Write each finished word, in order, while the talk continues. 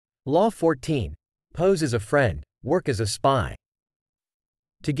Law 14. Pose as a friend, work as a spy.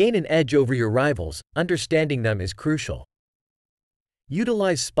 To gain an edge over your rivals, understanding them is crucial.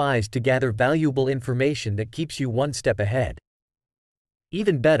 Utilize spies to gather valuable information that keeps you one step ahead.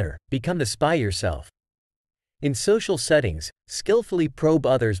 Even better, become the spy yourself. In social settings, skillfully probe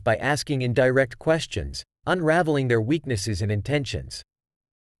others by asking indirect questions, unraveling their weaknesses and intentions.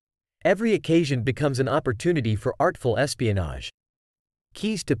 Every occasion becomes an opportunity for artful espionage.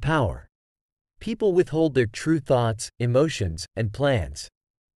 Keys to power. People withhold their true thoughts, emotions, and plans.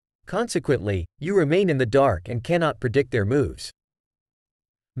 Consequently, you remain in the dark and cannot predict their moves.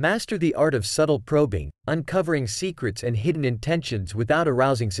 Master the art of subtle probing, uncovering secrets and hidden intentions without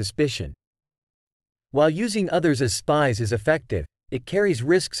arousing suspicion. While using others as spies is effective, it carries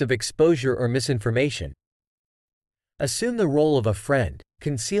risks of exposure or misinformation. Assume the role of a friend,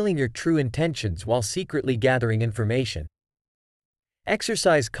 concealing your true intentions while secretly gathering information.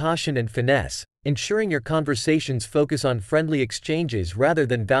 Exercise caution and finesse, ensuring your conversations focus on friendly exchanges rather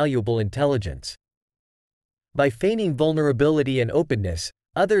than valuable intelligence. By feigning vulnerability and openness,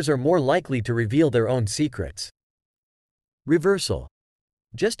 others are more likely to reveal their own secrets. Reversal.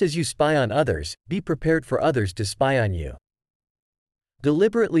 Just as you spy on others, be prepared for others to spy on you.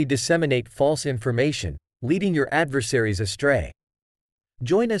 Deliberately disseminate false information, leading your adversaries astray.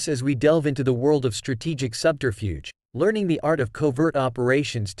 Join us as we delve into the world of strategic subterfuge, learning the art of covert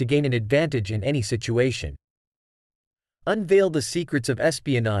operations to gain an advantage in any situation. Unveil the secrets of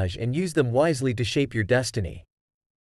espionage and use them wisely to shape your destiny.